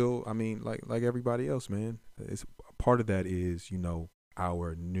feel, I mean, like everybody else, man. It's part of that is,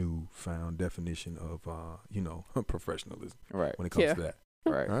 our newfound definition of, professionalism. Right. When it comes to that.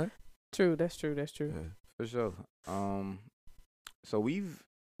 Right. Right. True. That's true. Yeah. For sure. So we've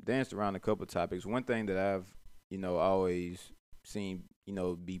danced around a couple of topics. One thing that I've, always seen,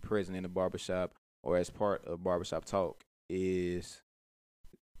 be present in the barbershop or as part of barbershop talk is,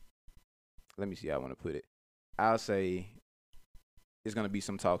 let me see how I want to put it. I'll say it's going to be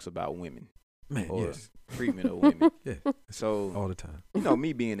some talks about women. Man, or yes. treatment of women. Yeah. So all the time.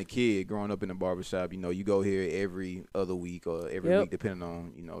 Me being a kid growing up in the barbershop, you go here every other week or every week, depending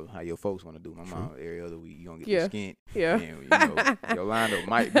on, how your folks want to do. My mom, every other week, you going to get the skint. Yeah. And, your lineup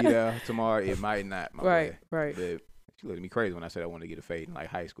might be there tomorrow. It might not. Right. But she looked at me crazy when I said I wanted to get a fade in like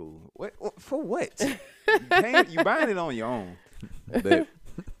high school. What for what? You buying it on your own. But,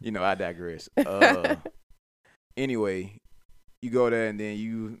 I digress. Anyway, you go there and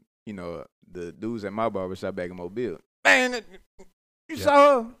then the dudes at my barbershop back in Mobile. Man, you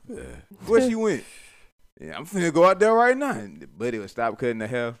saw her? Yeah. Where she went? Yeah, I'm finna go out there right now. And the buddy would stop cutting the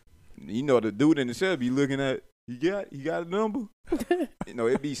hair. The dude in the cell be looking at, you got a number?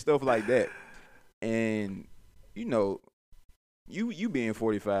 It'd be stuff like that. And, you being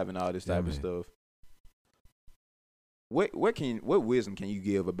 45 and all this type of stuff, what wisdom can you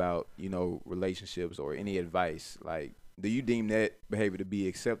give about, relationships or any advice? Like, do you deem that behavior to be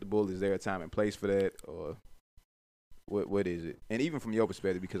acceptable? Is there a time and place for that, or what is it? And even from your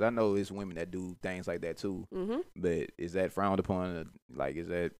perspective, because I know it's women that do things like that too. Mm-hmm. But is that frowned upon? Like, is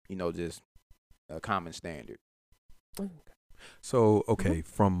that just a common standard? So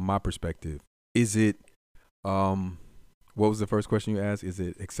from my perspective, is it? What was the first question you asked? Is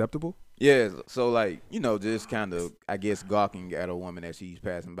it acceptable? Yeah. So like just kind of I guess gawking at a woman as she's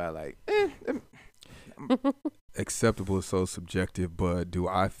passing by, like. Acceptable is so subjective, but do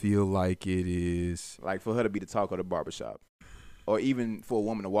I feel like it is like for her to be the talk of the barbershop, or even for a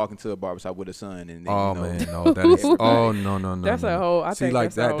woman to walk into a barbershop with a son and then, man, no, that is no. That's a whole. I See, think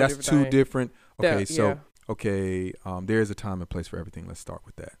like that's that's two different. Okay, yeah. There is a time and place for everything. Let's start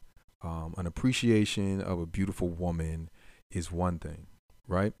with that. An appreciation of a beautiful woman is one thing,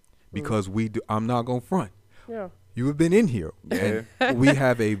 right? Because I'm not gonna front. Yeah. You have been in here. Yeah. And we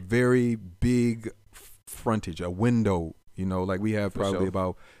have a very big frontage, a window, like we have probably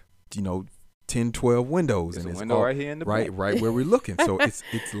about 10, 12 windows. It's and a it's window all, right here in the right back. where we're looking. So it's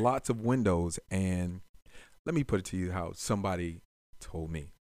lots of windows. And let me put it to you how somebody told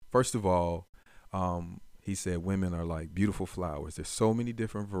me. First of all, he said women are like beautiful flowers. There's so many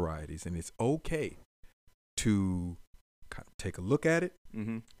different varieties, and it's okay to kind of take a look at it,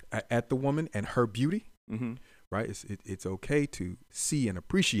 at the woman and her beauty, right? It's okay to see and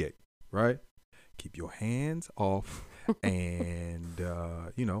appreciate, right? Keep your hands off, and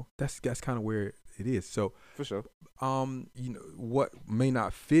that's kind of where it is. So for sure, what may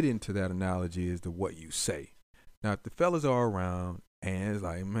not fit into that analogy is what you say. Now, if the fellas are around and it's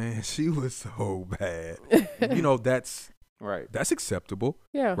like, man, she was so bad, that's right. That's acceptable,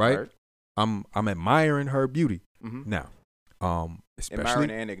 yeah, right? I'm admiring her beauty now, especially admiring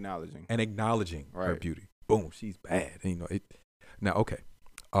and acknowledging her beauty. Boom, she's bad. Now, okay.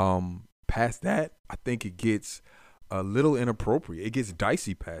 Past that, I think it gets a little inappropriate. It gets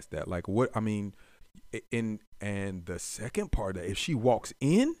dicey past that. Like what I mean, and the second part of that, if she walks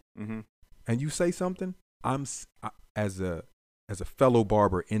in and you say something, as a fellow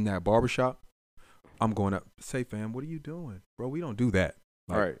barber in that barbershop, I'm going to say, fam, what are you doing, bro? We don't do that.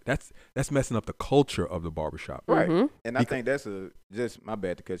 Like, Right. That's messing up the culture of the barbershop. Right. Mhm. And I think that's just my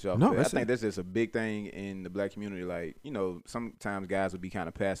bad to cut you off. No, but I that's think that's just a big thing in the black community. Like, sometimes guys will be kind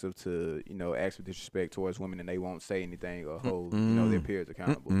of passive to, act with disrespect towards women, and they won't say anything or hold, their peers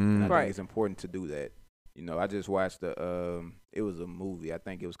accountable. And I Right. think it's important to do that. I just watched it was a movie. I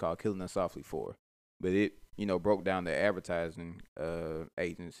think it was called Killing Us Softly 4. But it, broke down the advertising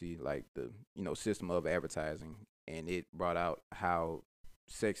agency, like the, system of advertising. And it brought out how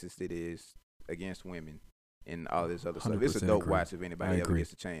sexist it is against women and all this other stuff. It's a dope watch if anybody ever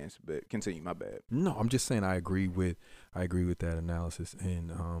gets a chance. But continue, my bad. No, I'm just saying I agree with that analysis,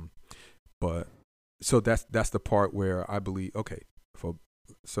 and but so that's the part where I believe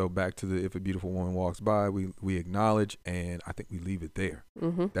so back to the if a beautiful woman walks by, we acknowledge, and I think we leave it there.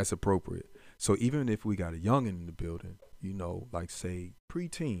 Mm-hmm. That's appropriate. So even if we got a youngin in the building, like say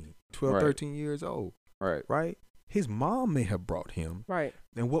preteen, 12, Right. 13 years old, right? His mom may have brought him. Right.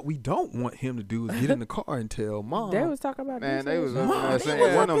 And what we don't want him to do is get in the car and tell mom. They was talking about Man, this they was and shit.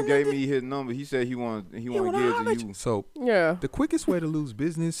 saying one of them gave me his number. He said he want to give it to you. So Yeah. the quickest way to lose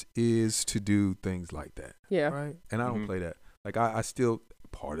business is to do things like that. Yeah. Right. And I don't Mhm. play that. Like I still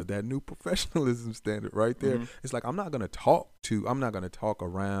part of that new professionalism standard right there. Mhm. It's like I'm not gonna talk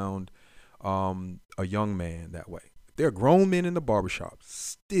around a young man that way. There are grown men in the barbershop.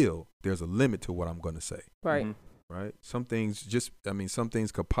 Still, there's a limit to what I'm gonna say. Right. Mhm. Right. Some things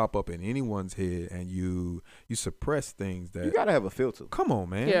could pop up in anyone's head, and you suppress things that You gotta have a filter. come on,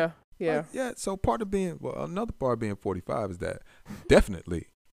 man. Yeah. Yeah. Like, yeah. So another part of being 45 is that definitely.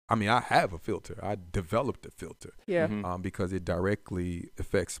 I have a filter. I developed a filter Yeah. Mhm. because it directly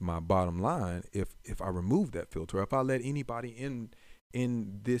affects my bottom line. If I remove that filter, if I let anybody in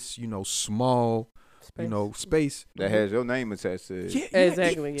this small space That has your name attached to it.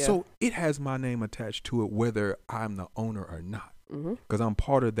 Exactly, yeah. So it has my name attached to it, whether I'm the owner or not, Mm-hmm. because I'm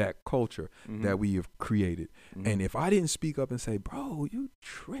part of that culture Mhm. that we have created. Mhm. And if I didn't speak up and say, "Bro, you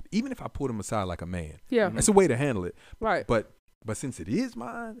trip," even if I pulled him aside like a man, Yeah. Mhm. that's a way to handle it. Right. But since it is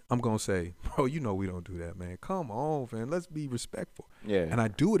mine, I'm gonna say, "Bro, we don't do that, man. Come on, man. Let's be respectful." Yeah. And I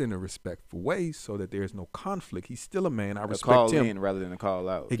do it in a respectful way so that there's no conflict. He's still a man. I a respect call him. in rather than a call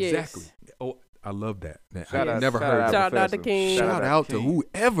out. Exactly. Yes. Oh, I love that. Shout I out- never shout heard out that. Shout out Professor. Dr. King. Shout out to King.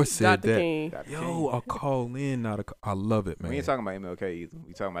 whoever said Dr. that. King. Dr. Yo, King. a call in, not a. I love it, man. We ain't talking about MLK either.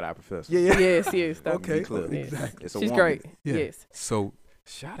 We talking about our professor. Yeah. Yes. Yes. Dr. Okay. Be clear. Yes. Exactly. It's a She's woman. great. Yeah. Yes. So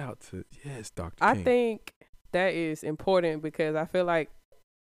shout out to Dr. I King. think that is important because I think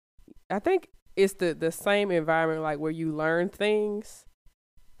it's the same environment like where you learn things.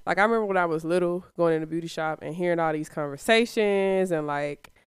 Like I remember when I was little going in the beauty shop and hearing all these conversations and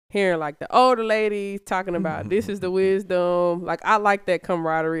like hearing like the older ladies talking about this is the wisdom. Like I like that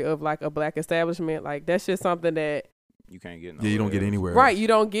camaraderie of like a black establishment. Like that's just something that You can't get. you don't get else. anywhere. right, else. you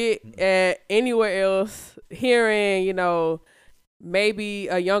don't get at anywhere else. Hearing, maybe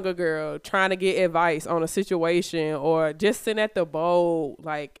a younger girl trying to get advice on a situation or just sitting at the bowl,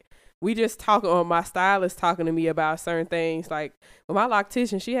 like we just talking, or my stylist talking to me about certain things. Like with my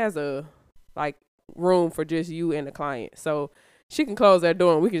loctician, she has a like room for just you and the client, so she can close that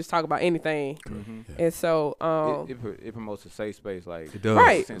door and we can just talk about anything. Mhm. Yeah. And so It promotes a safe space, like It does.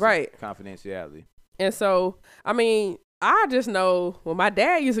 Right, sense of right. confidentiality. And so, I just know when my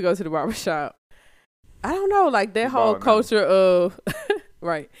dad used to go to the barbershop, I don't know, like that He whole bald now. culture of,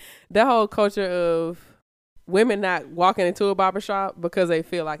 right, that whole culture of women not walking into a barbershop because they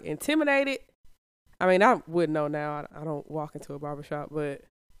feel like intimidated. I wouldn't know now. I don't walk into a barbershop, but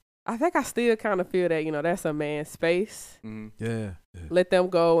I think I still kind of feel that, that's a man's space. Mm-hmm. Yeah. Let them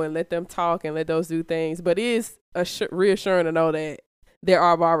go and let them talk and let those do things. But it is reassuring to know that there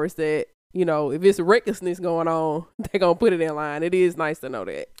are barbers that, if it's recklessness going on, they're going to put it in line. It is nice to know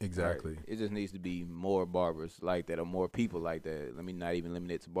that. Exactly. Right. It just needs to be more barbers like that, or more people like that. Let me not even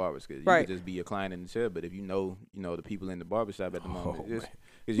limit it to barbers, because you Right. can just be a client in the chair. But if the people in the barbershop at the moment, man.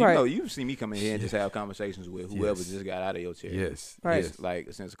 because Right. you've seen me come in here and just have conversations with whoever Yes. just got out of your chair. Yes. Right. It's like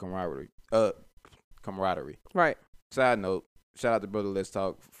a sense of camaraderie. Right. Side note, shout out to Brother Let's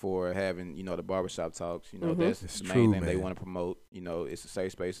Talk for having, the barbershop talks. Mhm. That's It's the true, main thing they man. want to promote. It's a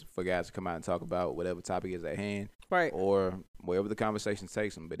safe space for guys to come out and talk about whatever topic is at hand, Right. or wherever the conversation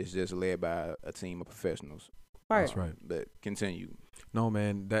takes them. But it's just led by a team of professionals. Right. That's right. But continue. No,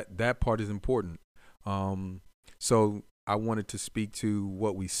 man, that part is important. So I wanted to speak to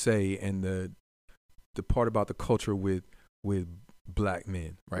what we say and the part about the culture with black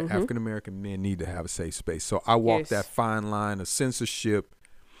men, right? Mhm. African American men need to have a safe space. So I walk Yes. that fine line of censorship,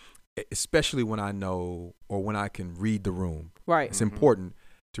 especially when I know or when I can read the room. Right. It's Mhm. important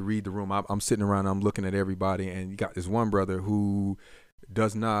to read the room. I'm sitting around, I'm looking at everybody, and you got this one brother who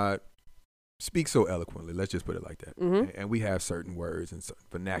does not speak so eloquently. Let's just put it like that. Mhm. And we have certain words and certain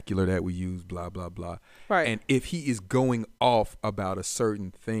vernacular that we use, blah, blah, blah. Right. And if he is going off about a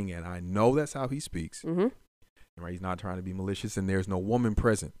certain thing, and I know that's how he speaks, Mhm. right? He's not trying to be malicious, and there's no woman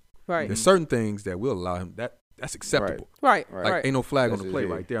present. Right. There's certain things that will allow him that's acceptable. Right. Right. Like Right. ain't no flag That's on the just play it.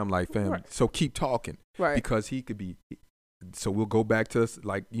 right there. I'm like, fam, Right. so keep talking Right. because he could be. So we'll go back to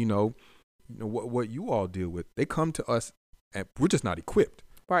like what you all deal with. They come to us, and we're just not equipped.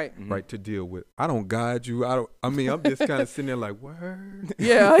 Right. Right, to deal with. I don't guide you. I'm just kind of sitting there like, word.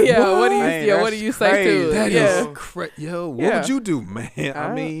 Yeah. Yeah. What do you? Man, Yeah. What do that's you say to it? That Yeah. is crazy. Yo, what Yeah. would you do, man?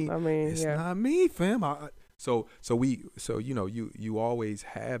 I mean, it's yeah. not me, fam. So you always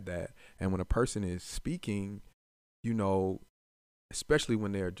have that, and when a person is speaking, especially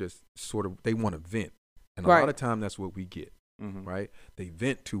when they're just sort of they want to vent, and a Right. lot of time that's what we get, Mhm. right? They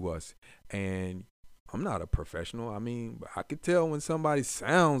vent to us, and I'm not a professional. I mean, but I could tell when somebody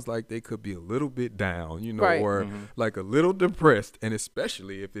sounds like they could be a little bit down, Right. or Mhm. like a little depressed, and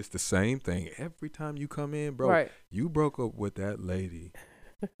especially if it's the same thing every time you come in, bro. Right. You broke up with that lady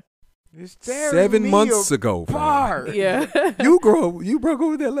It's tearing 7 me months ago, fam. apart. Yeah. You broke up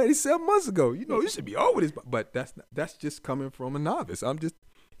with that lady 7 months ago. You should be over this, but that's just coming from a novice. I'm just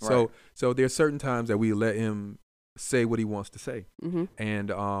so there's certain times that we let him say what he wants to say, Mhm.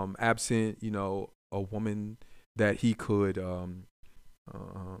 and absent a woman that he could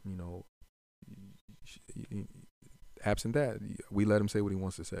absent that we let him say what he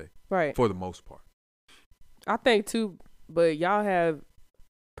wants to say Right. for the most part. I think too, but y'all have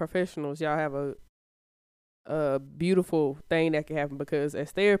professionals. Y'all have a beautiful thing that can happen because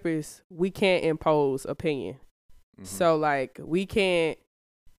as therapists, we can't impose opinion. Mhm. So like we can't.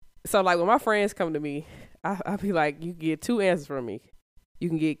 So like when my friends come to me, I be like, you get two answers from me. You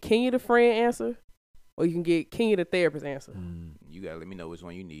can get Kenya the friend answer, or you can get Kenya the therapist answer. You gotta let me know which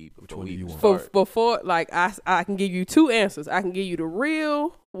one you need Which before one we do you even want? start. Before like I can give you two answers. I can give you the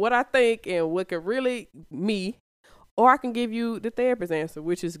real what I think and what could really me, or I can give you the therapist answer,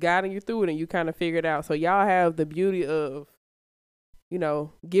 which is guiding you through it and you kind of figure it out. So y'all have the beauty of,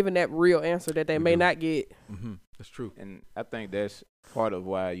 giving that real answer that they We may do. not get. That's true. And I think that's part of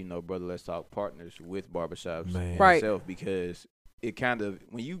why, Brother Let's Talk partners with barbershops Man. in Right. itself, because it kind of,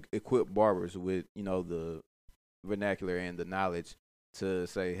 when you equip barbers with, the vernacular and the knowledge to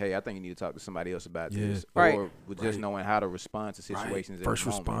say, hey, I think you need to talk to somebody else about Yeah. this. Right. Or with just knowing how to respond to situations in First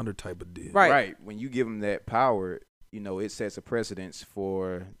the moment. responder type of deal. Right. When you give them that power, it sets a precedence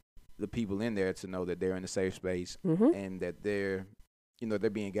for the people in there to know that they're in a safe space Mm-hmm. and that they're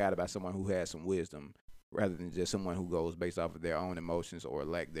being guided by someone who has some wisdom rather than just someone who goes based off of their own emotions or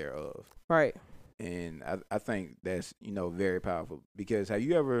lack thereof. Right. And I think that's, very powerful, because have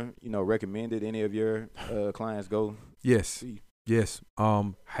you ever, recommended any of your clients go? Yes. See. Yes.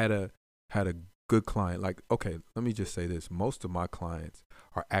 Had a good client. Like, okay, let me just say this. Most of my clients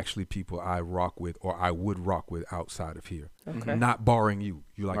are actually people I rock with or I would rock with outside of here. Okay. Not barring you.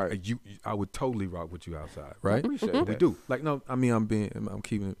 You like Right. I would totally rock with you outside, I right? appreciate We that. do. Like, no, I mean, I'm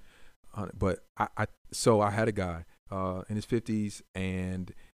keeping it on it. But so I had a guy in his 50s,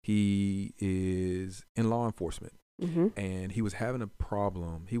 and he is in law enforcement, Mm-hmm. and he was having a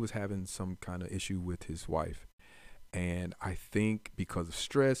problem. He was having some kind of issue with his wife. And I think because of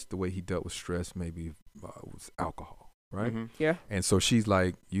stress, the way he dealt with stress maybe was alcohol, right? Mhm. Yeah. And so she's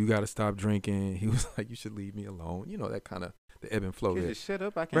like, you got to stop drinking. He was like, you should leave me alone. That kind of the ebb and flow Kids, there. just shut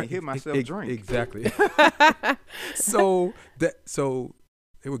up. I can't hear myself drink. Exactly. so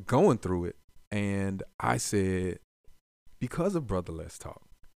they were going through it, and I said, because of Brother Let's Talk,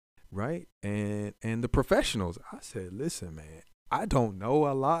 right? And the professionals, I said, listen, man, I don't know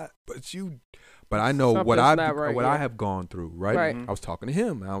a lot, but I know what Something's not right, I yeah. have gone through, right? Right. Mhm. I was talking to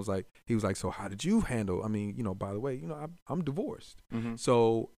him, and he was like, so how did you handle? I mean, by the way, I'm divorced. Mhm.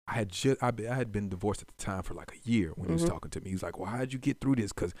 So I had been divorced at the time for like a year when he was Mhm. talking to me. He was like, well, how'd you get through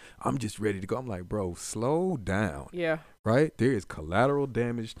this? Because I'm just ready to go. I'm like, bro, slow down, Yeah. right? There is collateral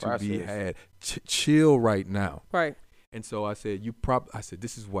damage to be Process. had. Chill right now. Right. And so I said, I said,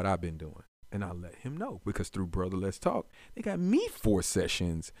 this is what I've been doing. And I let him know, because through Brother Let's Talk, they got me 4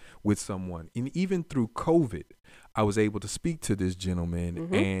 sessions with someone. And even through COVID, I was able to speak to this gentleman,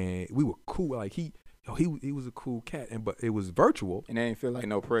 Mhm. and we were cool. Like he was a cool cat, but it was virtual. And they didn't feel like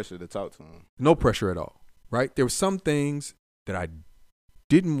no pressure to talk to him. No pressure at all, right? There were some things that I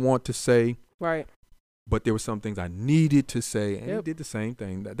didn't want to say, Right. but there were some things I needed to say, and he Yep. did the same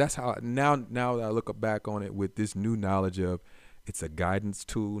thing. That's how now that I look back on it with this new knowledge of it's a guidance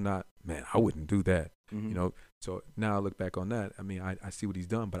tool. Not, man, I wouldn't do that, Mhm. So now I look back on that. I mean, I see what he's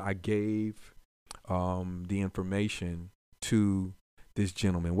done, but I gave the information to this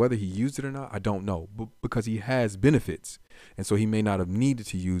gentleman. Whether he used it or not, I don't know, but because he has benefits. And so he may not have needed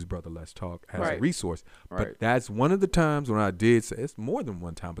to use Brother Let's Talk as a resource. But that's one of the times when I did say, it's more than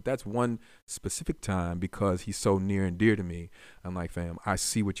one time, but that's one specific time because he's so near and dear to me. I'm like, fam, I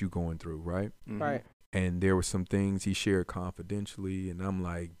see what you're going through, right? Mm-hmm. Right. And there were some things he shared confidentially, and I'm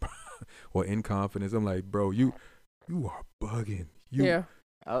like, or in confidence, I'm like, bro, you are bugging.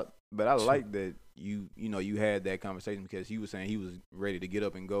 But I like that you had that conversation because he was saying he was ready to get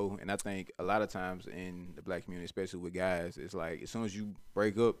up and go. And I think a lot of times in the black community, especially with guys, it's like as soon as you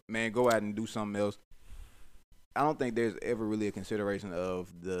break up, man, go out and do something else. I don't think there's ever really a consideration of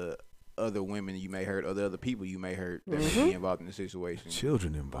the other women you may hurt or the other people you may hurt that may be involved in the situation.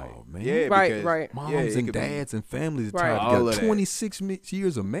 Children involved, man. Yeah, right. Moms and dads and families tied together. 26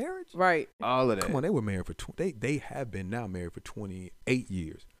 years of marriage. Right. All of that. Come on, they were married for they have been now married for 28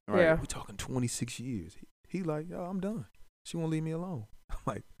 years. Right. Yeah. We're talking 26 years. He like, yo, I'm done. She won't leave me alone. I'm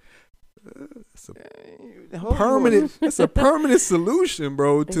like, it's a permanent. It's a permanent solution,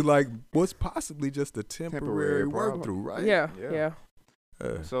 bro, to like what's possibly just a temporary work through, right? Yeah.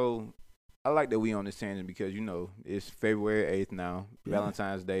 So I like that we on this tangent because it's February 8th now,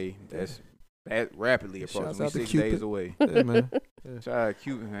 Valentine's Day. That's rapidly approaching. 6 days away. Yeah, man. Shout out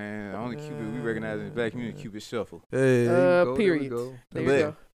Cupid, man. The only Cupid we recognize in the black community, Cupid Shuffle. Hey, period. There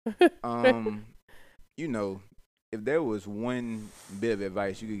you go. If there was one bit of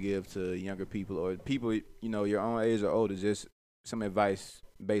advice you could give to younger people or people, your own age or older, just some advice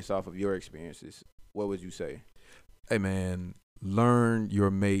based off of your experiences, what would you say? Hey, man, learn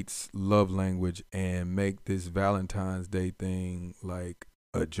your mate's love language and make this Valentine's Day thing like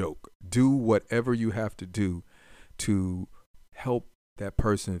a joke. Do whatever you have to do to help that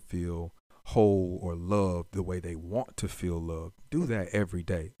person feel whole or loved the way they want to feel loved. Do that every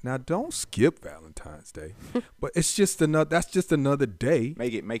day. Now, don't skip Valentine's Day, but it's just that's just another day.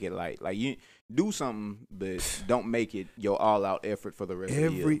 Make it light. Like you do something, but don't make it your all out effort for the rest of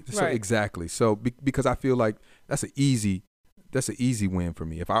the year. So exactly. So because I feel like that's an easy win for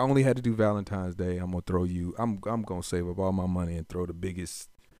me. If I only had to do Valentine's Day, I'm gonna save up all my money and throw the biggest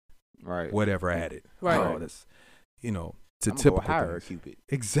whatever at it. Right. Oh, that's it's a I'm typical hire thing. Cupid.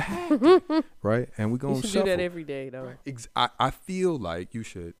 Exactly. Right. And we're gonna you should do that every day though. I feel like you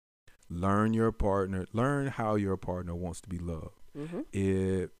should learn how your partner wants to be loved. Mm-hmm.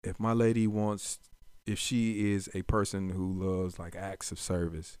 If my lady if she is a person who loves like acts of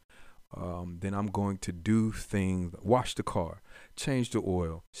service, then I'm going to do things, wash the car, change the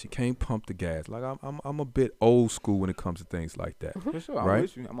oil. She can't pump the gas. Like I'm a bit old school when it comes to things like that. For sure, right?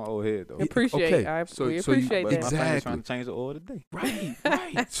 I'm an old head though. We appreciate that. My family's trying to change the oil today.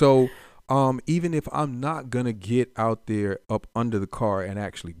 Right. So even if I'm not gonna get out there up under the car and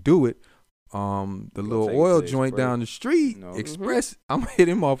actually do it, the little oil joint down the street, Express, I'm gonna hit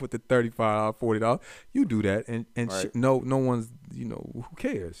him off with the $35, $40. You do that, and no one's, who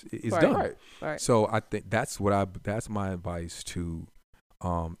cares? It's done. Right. So I think that's my advice to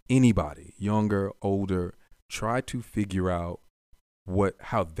anybody, younger, older. Try to figure out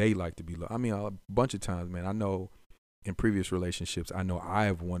how they like to be loved. I mean, a bunch of times, man, I know in previous relationships, I know I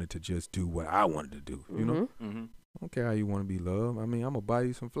have wanted to just do what I wanted to do. You know. Mm-hmm. I don't care how you want to be loved. I mean, I'm gonna buy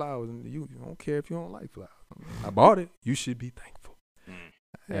you some flowers, and you don't care if you don't like flowers. I bought it. You should be thankful.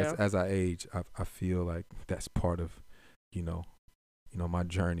 As I age, I feel like that's part of, my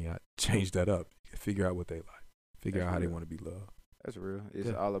journey. I changed that up. Figure out what they like. Figure out how they want to be loved. That's real.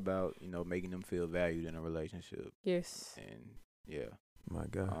 It's all about making them feel valued in a relationship. Yes. And my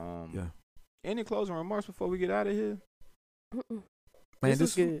God. Any closing remarks before we get out of here? Mm-mm. Man,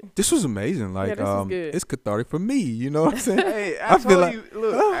 this was amazing. Like, this is good. It's cathartic for me. You know what I'm saying? Hey, I told you.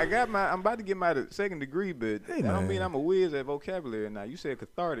 Look, I'm about to get my second degree, but that don't mean I'm a whiz at vocabulary now. You said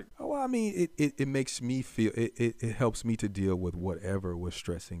cathartic. Oh, well, I mean, it makes me feel. It helps me to deal with whatever was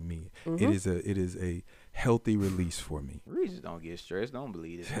stressing me. Mm-hmm. It is a healthy release for me. Regis don't get stressed. Don't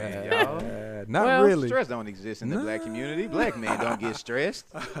believe it, man, y'all. Not really. Stress don't exist in the black community. Black men don't get stressed.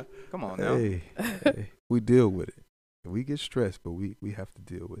 Come on now. Hey, we deal with it. We get stressed, but we have to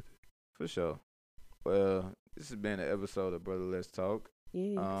deal with it. For sure. Well, this has been an episode of Brother Let's Talk.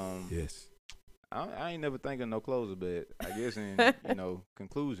 Yes. Yes. I ain't never thinking no closer, but I guess in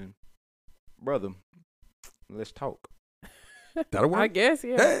conclusion, brother, let's talk. That'll work. I guess,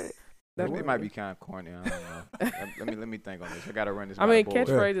 yeah. Hey. It might be kind of corny. I don't know. let me think on this. I gotta run this. I mean,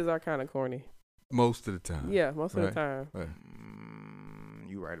 catchphrases are kind of corny. Most of the time. Yeah, most of the time. Right.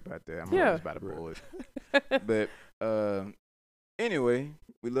 You right about that. I'm always about to boy. But anyway,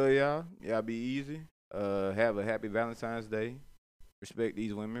 we love y'all. Y'all be easy. Have a happy Valentine's Day. Respect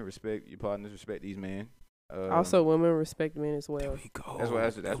these women. Respect your partners. Respect these men. Also, women respect men as There well. we go. That's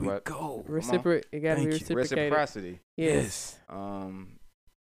what. That's we what. go. Reciprocate. It gotta be Thank you. reciprocated. Reciprocity. Yes.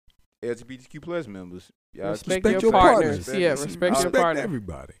 LGBTQ plus members. Y'all Respect Respect your your partners. partners. Yeah, respect your Respect partner.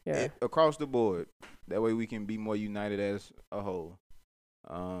 everybody. Yeah. across the board. That way we can be more united as a whole.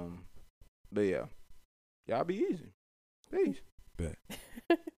 But yeah, y'all be easy. Peace. Bet.